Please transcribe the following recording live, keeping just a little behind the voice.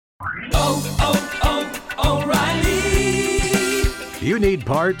O'Reilly. You need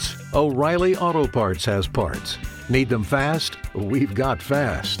parts? O'Reilly Auto Parts has parts. Need them fast? We've got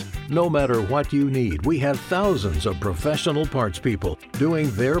fast. No matter what you need, we have thousands of professional parts people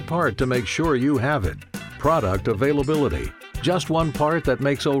doing their part to make sure you have it. Product availability. Just one part that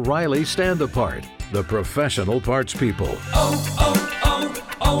makes O'Reilly stand apart. The professional parts people.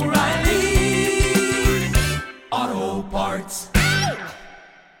 O'Reilly Auto Parts.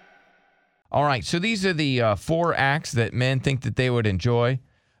 All right, so these are the 4 acts that men think that they would enjoy.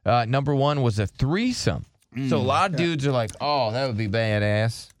 Number 1 was a threesome. So a lot of dudes are like, oh, that would be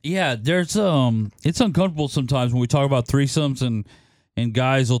badass. Yeah, there's it's uncomfortable sometimes when we talk about threesomes and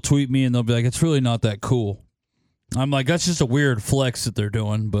guys will tweet me and they'll be like, it's really not that cool. I'm like, that's just a weird flex that they're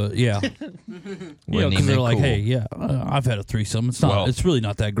doing, but yeah. Because they're like, hey, yeah, I've had a threesome. It's really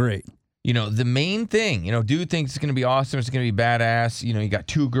not that great. You know, the main thing, dude thinks it's going to be awesome. It's going to be badass. You got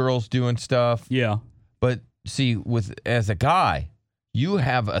 2 girls doing stuff. Yeah. But see, as a guy, you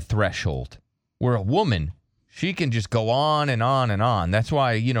have a threshold where a woman, she can just go on and on and on. That's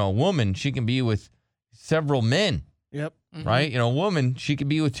why, a woman, she can be with several men. Yep. Mm-hmm. Right? A woman, she can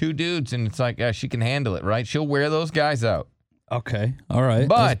be with 2 dudes, and it's like, she can handle it, right? She'll wear those guys out. Okay. All right.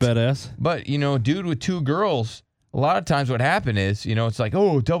 But, that's badass. But, a dude with 2 girls, a lot of times what happened is, it's like,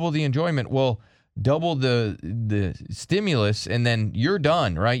 oh, double the enjoyment. Well, double the stimulus, and then you're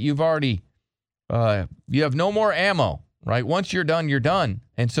done, right? You've already, you have no more ammo, right? Once you're done, you're done.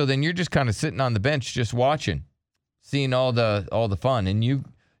 And so then you're just kind of sitting on the bench just watching, seeing all the fun. And you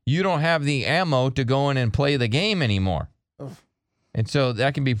don't have the ammo to go in and play the game anymore. Ugh. And so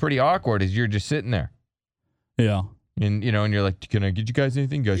that can be pretty awkward as you're just sitting there. Yeah. And, and you're like, can I get you guys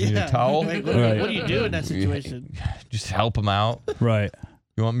anything? You guys need a towel? Like, what do you do in that situation? Just help them out. Right.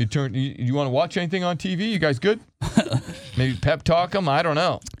 You want me to turn? You want to watch anything on TV? You guys good? Maybe pep talk them? I don't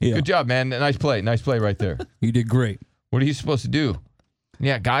know. Yeah. Good job, man. Nice play. Nice play right there. You did great. What are you supposed to do?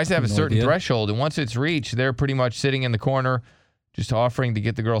 Yeah, guys have a certain threshold, and once it's reached, they're pretty much sitting in the corner just offering to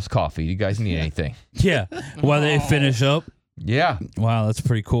get the girls coffee. You guys need anything? Yeah. While they finish up? Yeah. Wow, that's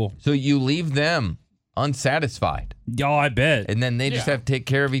pretty cool. So you leave them unsatisfied. Oh, I bet. And then they just have to take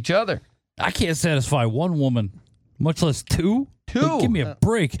care of each other. I can't satisfy one woman, much less 2. 2. Like, give me a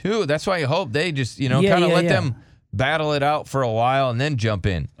break. 2. That's why I hope they just, kind of let them battle it out for a while and then jump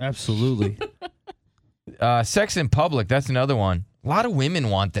in. Absolutely. Sex in public, that's another one. A lot of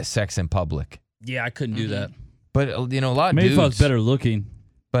women want the sex in public. Yeah, I couldn't do that. But, a lot of Maybe dudes. if I was better looking.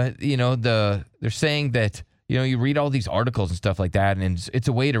 But, they're saying that, you read all these articles and stuff like that, and it's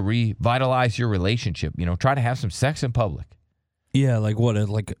a way to revitalize your relationship. Try to have some sex in public. Yeah, like what?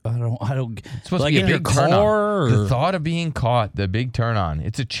 Like, I don't. It's supposed like to be a big turn on. Or? The thought of being caught, the big turn on.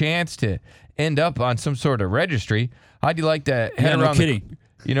 It's a chance to end up on some sort of registry. How'd you like to head around? No kidding.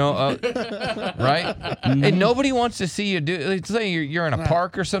 Right? And nobody wants to see you do. Let's say you're in a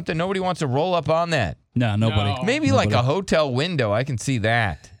park or something. Nobody wants to roll up on that. No, nobody. Maybe like a hotel window. I can see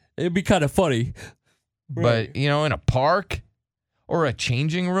that. It'd be kind of funny. But, in a park or a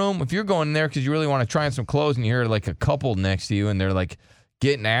changing room, if you're going there because you really want to try on some clothes and you hear like a couple next to you and they're like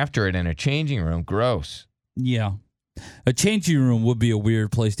getting after it in a changing room, gross. Yeah. A changing room would be a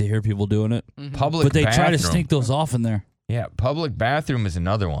weird place to hear people doing it. Mm-hmm. Public But they bathroom. try to sneak those off in there. Yeah, public bathroom is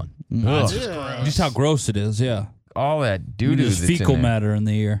another one. Just how gross it is, yeah. All that doo-doo There's that's fecal in there. matter in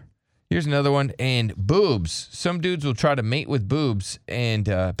the air. Here's another one. And boobs. Some dudes will try to mate with boobs, and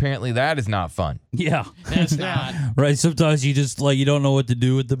apparently that is not fun. Yeah. That's not. Right, sometimes you just, you don't know what to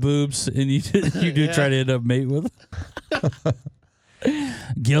do with the boobs, and you do try to end up mate with them.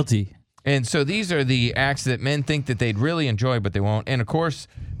 Guilty. And so these are the acts that men think that they'd really enjoy, but they won't. And, of course,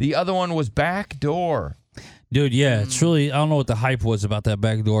 the other one was backdoor. Dude, yeah, it's really, I don't know what the hype was about that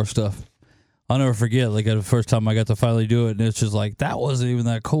backdoor stuff. I'll never forget, the first time I got to finally do it, and it's just like, that wasn't even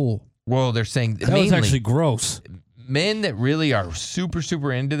that cool. Well, they're saying that was actually gross. Men that really are super,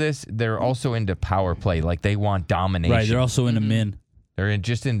 super into this, they're also into power play. Like, they want domination. Right, they're also into men. They're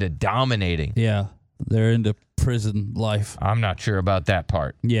just into dominating. Yeah, they're into prison life. I'm not sure about that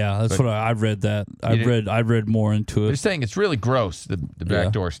part. Yeah, that's what I've read that. I've read more into it. They're saying it's really gross, the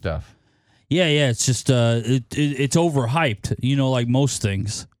backdoor stuff. Yeah, it's just it's overhyped, like most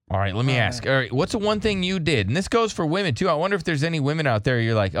things. All right, let me ask. All right, what's the one thing you did? And this goes for women, too. I wonder if there's any women out there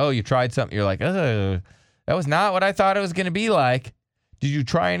you're like, oh, you tried something. You're like, oh, that was not what I thought it was going to be like. Did you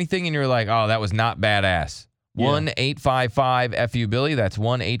try anything? And you're like, oh, that was not badass. Yeah. 1-855-FU-BILLY. That's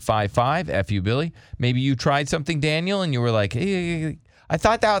 1-855-FU-BILLY. Maybe you tried something, Daniel, and you were like, hey, I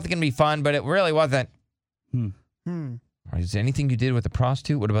thought that was going to be fun, but it really wasn't. Is there anything you did with the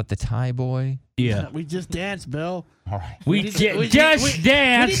prostitute? What about the Thai boy? Yeah. We just danced, Bill. All right. We need to- just we need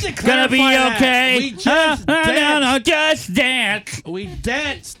dance. to Gonna be clarify that. okay. We just danced. Just dance. We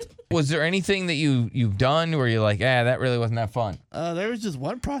danced. Was there anything that you've done where you're like, that really wasn't that fun? There was just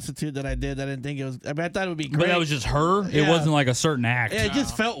one prostitute that I did that I didn't think it was. I mean, I thought it would be great. But that was just her. It Yeah. wasn't like a certain act. Yeah, it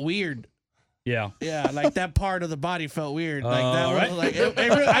just felt weird. Yeah. Yeah, like that part of the body felt weird. Like that was right.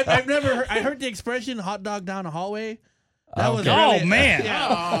 like I've never heard, I heard the expression "hot dog down the hallway." That was Okay. really, Oh, man.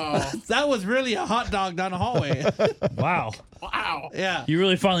 yeah, that was really a hot dog down the hallway. Wow. Yeah, You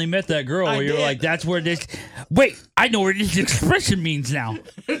really finally met that girl I where you're did. like, that's where this. Wait, I know where this expression means now.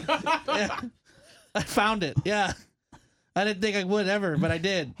 I found it. Yeah, I didn't think I would ever, but I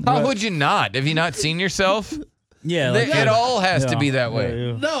did. How would you not? Have you not seen yourself? Yeah. It all has to yeah. be that way.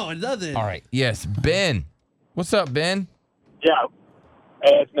 Yeah, yeah. No, it doesn't. All right. Yes, Ben. What's up, Ben? Yeah.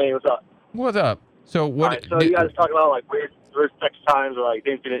 Hey, it's me. What's up? What's up? So what? All right, so you guys talking about like weird sex times or like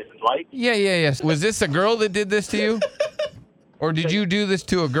things you didn't like? Yeah. Was this a girl that did this to you, or did you do this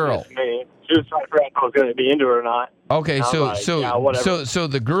to a girl? Me. She was trying to figure out if I was going to be into it or not. Okay, And I'm like, yeah, whatever. so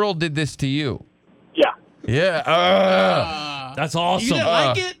the girl did this to you. Yeah. Yeah. That's You awesome. didn't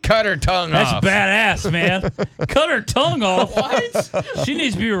like it? Cut her tongue That's off. badass, man. Cut her tongue off. What? She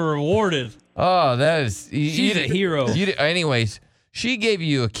needs to be rewarded. Oh, that is. She's a hero. Anyways, she gave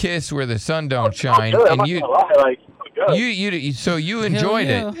you a kiss where the sun don't shine, Good. I'm and not gonna lie. Like, good. so you enjoyed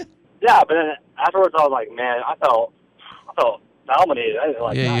it. Yeah, but then afterwards I was like, man, I felt dominated. I didn't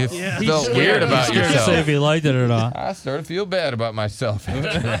like Yeah, that. you Yeah. felt He's weird scared. about He's scared Just say yourself. if you liked it or not. I started to feel bad about myself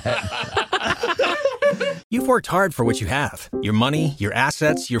after that. You've worked hard for what you have. Your money, your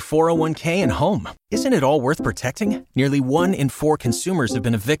assets, your 401k, and home. Isn't it all worth protecting? Nearly 1 in 4 consumers have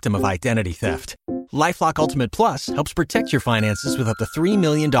been a victim of identity theft. LifeLock Ultimate Plus helps protect your finances with up to $3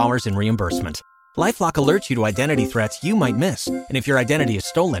 million in reimbursement. LifeLock alerts you to identity threats you might miss. And if your identity is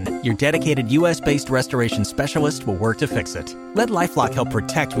stolen, your dedicated U.S.-based restoration specialist will work to fix it. Let LifeLock help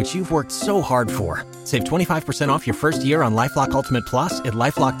protect what you've worked so hard for. Save 25% off your first year on LifeLock Ultimate Plus at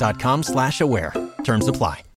LifeLock.com/aware. Terms apply.